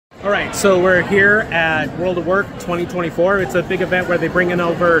All right, so we're here at World of Work 2024. It's a big event where they bring in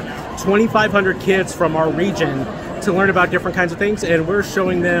over 2,500 kids from our region to learn about different kinds of things, and we're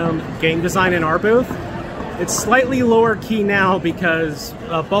showing them game design in our booth. It's slightly lower key now because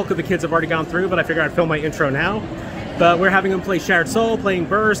a bulk of the kids have already gone through, but I figured I'd film my intro now. But we're having them play Shattered Soul, playing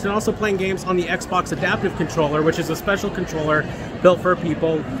Burst, and also playing games on the Xbox Adaptive Controller, which is a special controller built for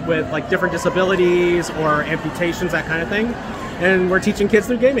people with like different disabilities or amputations, that kind of thing. And we're teaching kids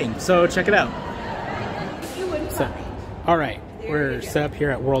through gaming, so check it out. So, all right, we're set up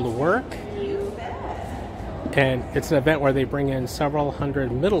here at World of Work, and it's an event where they bring in several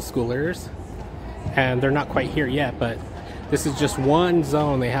hundred middle schoolers, and they're not quite here yet, but this is just one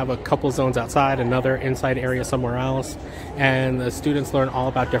zone. They have a couple zones outside, another inside area somewhere else, and the students learn all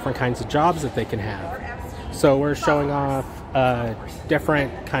about different kinds of jobs that they can have. So we're showing off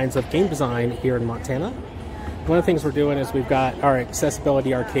different kinds of game design here in Montana. One of the things we're doing is we've got our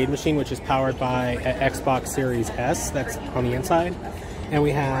accessibility arcade machine, which is powered by an Xbox Series S that's on the inside. And we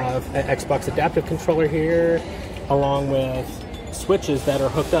have an Xbox adaptive controller here, along with switches that are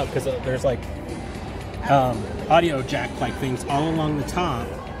hooked up, because there's like audio jack like things all along the top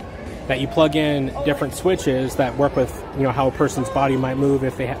that you plug in different switches that work with, you know, how a person's body might move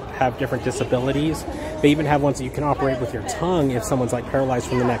if they have different disabilities. They even have ones that you can operate with your tongue if someone's like paralyzed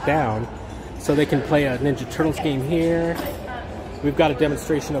from the neck down. So they can play a Ninja Turtles game here. We've got a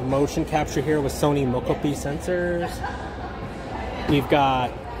demonstration of motion capture here with Sony Mokopi sensors. We've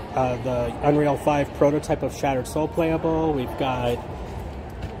got the Unreal 5 prototype of Shattered Soul playable. We've got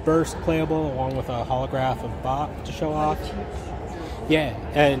Burst playable along with a holograph of Bop to show off. Yeah,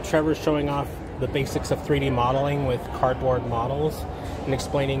 and Trevor's showing off the basics of 3D modeling with cardboard models and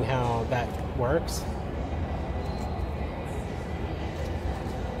explaining how that works.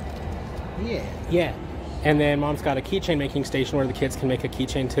 Yeah. And then Mom's got a keychain making station where the kids can make a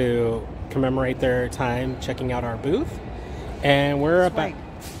keychain to commemorate their time checking out our booth. And we're about,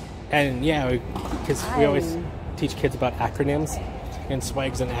 and yeah, because we always teach kids about acronyms, and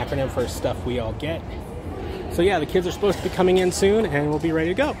SWAG's an acronym for stuff we all get. So yeah, the kids are supposed to be coming in soon, and we'll be ready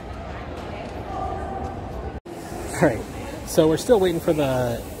to go. All right, so we're still waiting for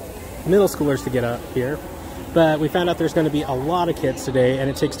the middle schoolers to get up here. But we found out there's going to be a lot of kids today, and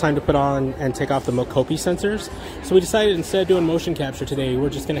it takes time to put on and take off the Mokopi sensors. So we decided instead of doing motion capture today, we're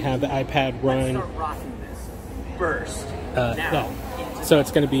just going to have the iPad run Burst. So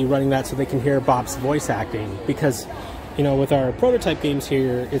it's going to be running that so they can hear Bop's voice acting. Because, you know, with our prototype games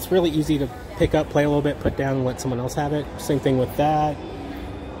here, it's really easy to pick up, play a little bit, put down, and let someone else have it. Same thing with that.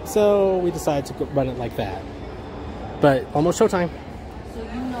 So we decided to run it like that. But almost showtime. So you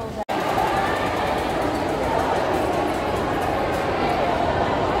know that.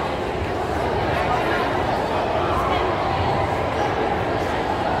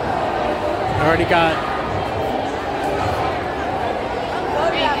 I already got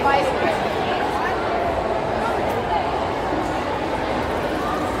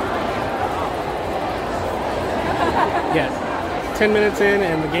yes, 10 minutes in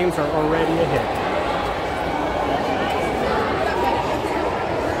and the games are already a hit.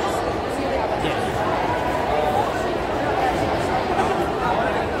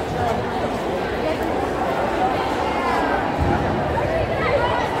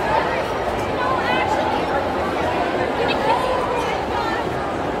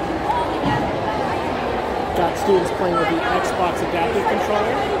 Got students playing with the Xbox Adaptive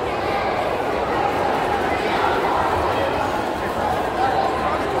Controller.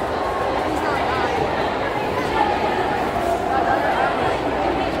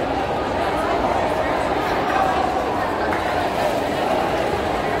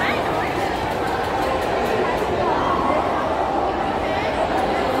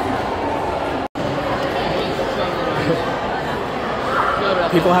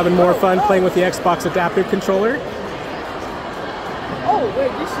 People having more fun playing with the Xbox Adaptive Controller.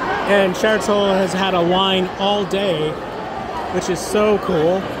 And Shattered Soul has had a line all day, which is so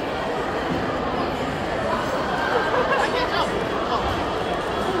cool.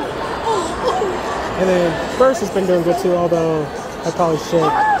 And then Burst has been doing good too, although I probably should.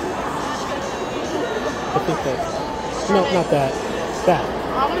 I think that. No, not that. That.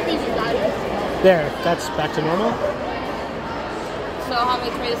 How many things you got it? There, that's back to normal. So how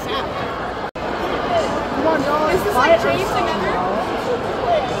many create a sound? Come on, dog. Is this like chains together?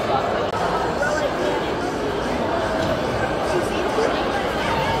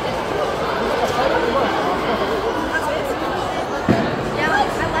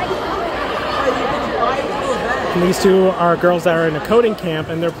 And these two are girls that are in a coding camp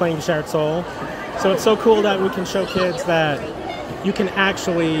and they're playing Shattered Soul. So it's so cool that we can show kids that you can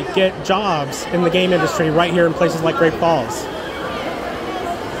actually get jobs in the game industry right here in places like Great Falls.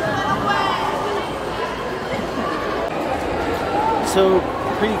 So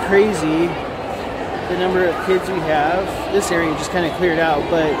pretty crazy the number of kids we have. This area just kind of cleared out,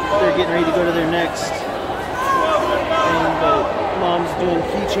 but they're getting ready to go to their next thing. But Mom's doing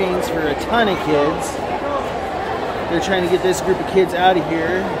keychains for a ton of kids. They're trying to get this group of kids out of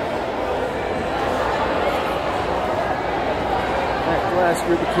here. That last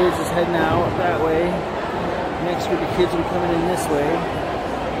group of kids is heading out that way. Next group of kids will be coming in this way,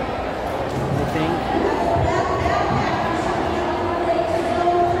 I think.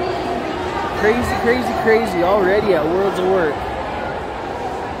 Crazy, crazy, crazy already at Worlds of Work.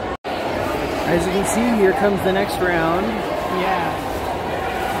 As you can see, here comes the next round. Yeah.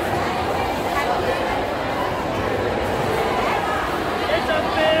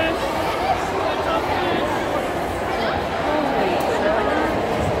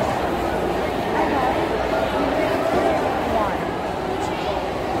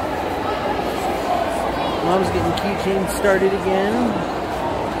 Mom's getting keychains started again.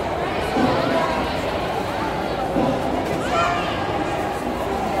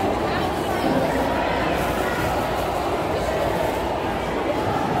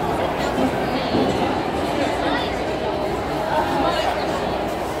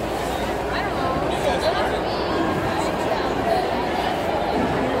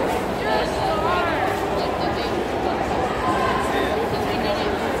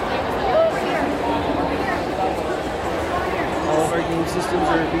 Systems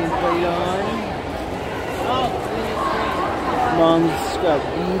are being played on. Mom's got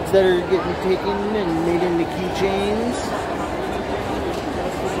beads that are getting taken and made into keychains.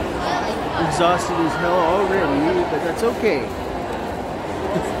 Exhausted as hell already, but that's okay.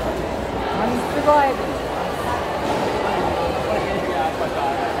 I'm surviving.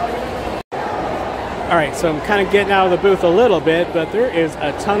 All right, so I'm kind of getting out of the booth a little bit, but there is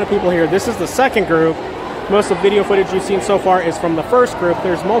a ton of people here. This is the second group. Most of the video footage you've seen so far is from the first group.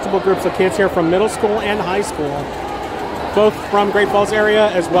 There's multiple groups of kids here from middle school and high school, both from Great Falls area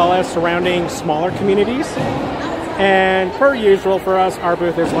as well as surrounding smaller communities. And per usual for us, our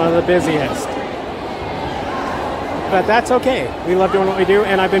booth is one of the busiest. But that's okay. We love doing what we do,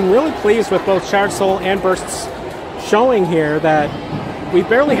 and I've been really pleased with both Shattered Soul and Burst's showing here that we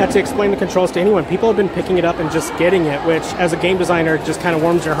barely had to explain the controls to anyone. People have been picking it up and just getting it, which as a game designer just kind of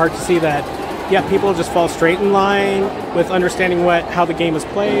warms your heart to see that. Yeah, people just fall straight in line with understanding how the game is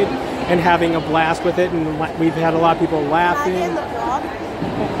played and having a blast with it, and we've had a lot of people laughing. Can I get in the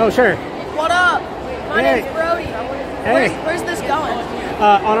vlog? Oh, sure. What up? My name's Brody. Hey. Where's this going?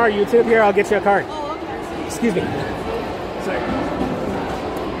 On our YouTube here, I'll get you a card. Oh, okay. Excuse me. Sorry.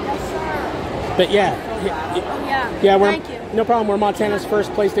 Yes, sir. But yeah. Yeah, we're, thank you. no problem. We're Montana's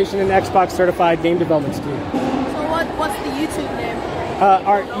first PlayStation and Xbox certified game development studio. So what's the YouTube name?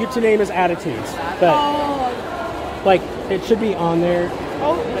 Our YouTube name is Attitudes, but like it should be on there.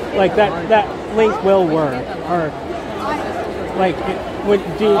 Like that link will work. Or like would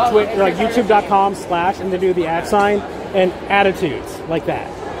do Twitter, like YouTube.com/ and then do the @ and Attitudes like that.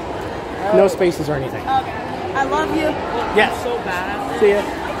 No spaces or anything. Okay. I love you. Yes. So bad. See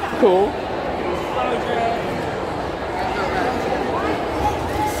ya. Cool.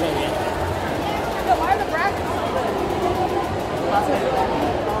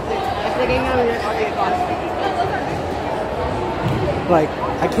 Like,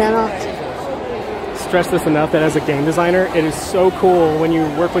 I cannot stress this enough that as a game designer, it is so cool when you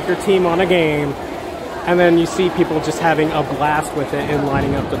work with your team on a game and then you see people just having a blast with it and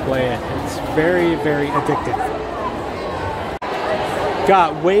lining up to play it. It's very, very addictive.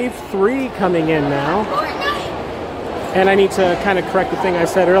 Got Wave 3 coming in now. And I need to kind of correct the thing I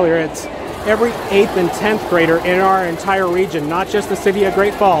said earlier. It's every 8th and 10th grader in our entire region, not just the city of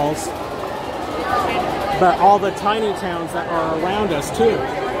Great Falls, but all the tiny towns that are around us too.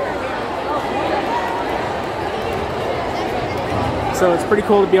 So it's pretty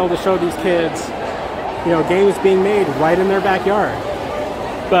cool to be able to show these kids, you know, games being made right in their backyard.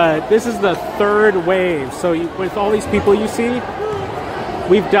 But this is the third wave. So with all these people you see,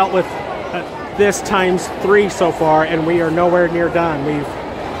 we've dealt with this times 3 so far, and we are nowhere near done.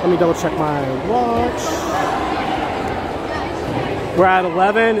 Let me double check my watch. We're at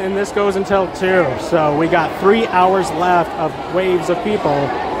 11 and this goes until 2. So we got 3 hours left of waves of people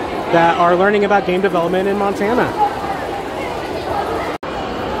that are learning about game development in Montana.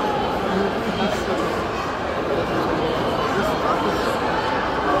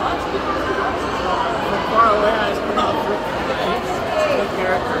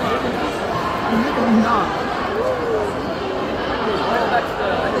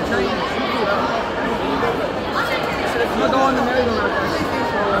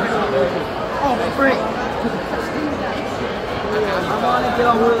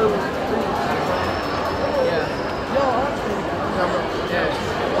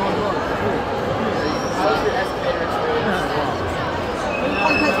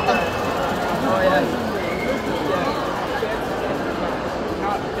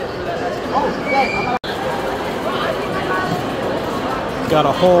 Got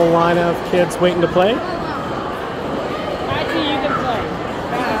a whole line of kids waiting to play. I see you can play.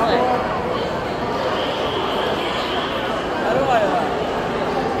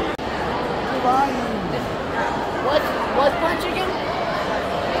 What's punch again?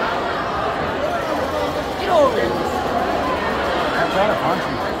 Get over it. That's not a punch.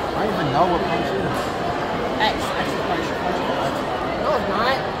 I don't even know what punch is. X. No, it's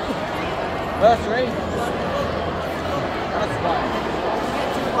not. That's right. That's why.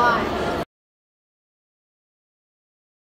 That's why.